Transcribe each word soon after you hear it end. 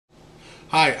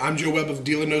Hi, I'm Joe Webb of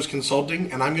DealerKnows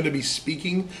Consulting, and I'm going to be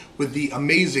speaking with the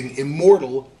amazing,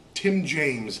 immortal Tim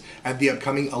James at the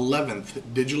upcoming 11th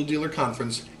Digital Dealer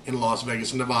Conference in Las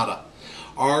Vegas, Nevada.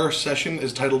 Our session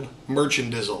is titled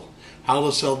Merchandizzle, how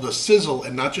to sell the sizzle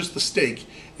and not just the steak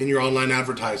in your online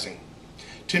advertising.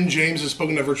 Tim James has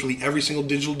spoken at virtually every single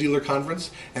digital dealer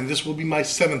conference, and this will be my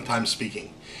 7th time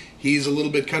speaking. He's a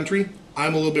little bit country,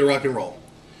 I'm a little bit rock and roll,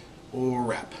 or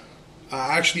rap.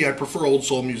 Actually, I prefer old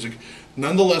soul music.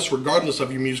 Nonetheless, regardless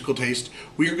of your musical taste,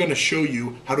 we are going to show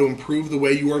you how to improve the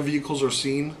way your vehicles are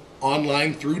seen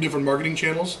online through different marketing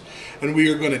channels, and we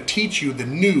are going to teach you the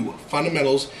new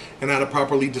fundamentals and how to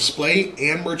properly display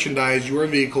and merchandise your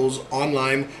vehicles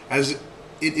online, as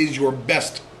it is your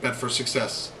best bet for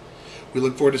success. We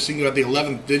look forward to seeing you at the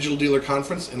 11th Digital Dealer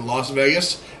Conference in Las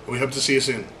Vegas, and we hope to see you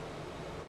soon.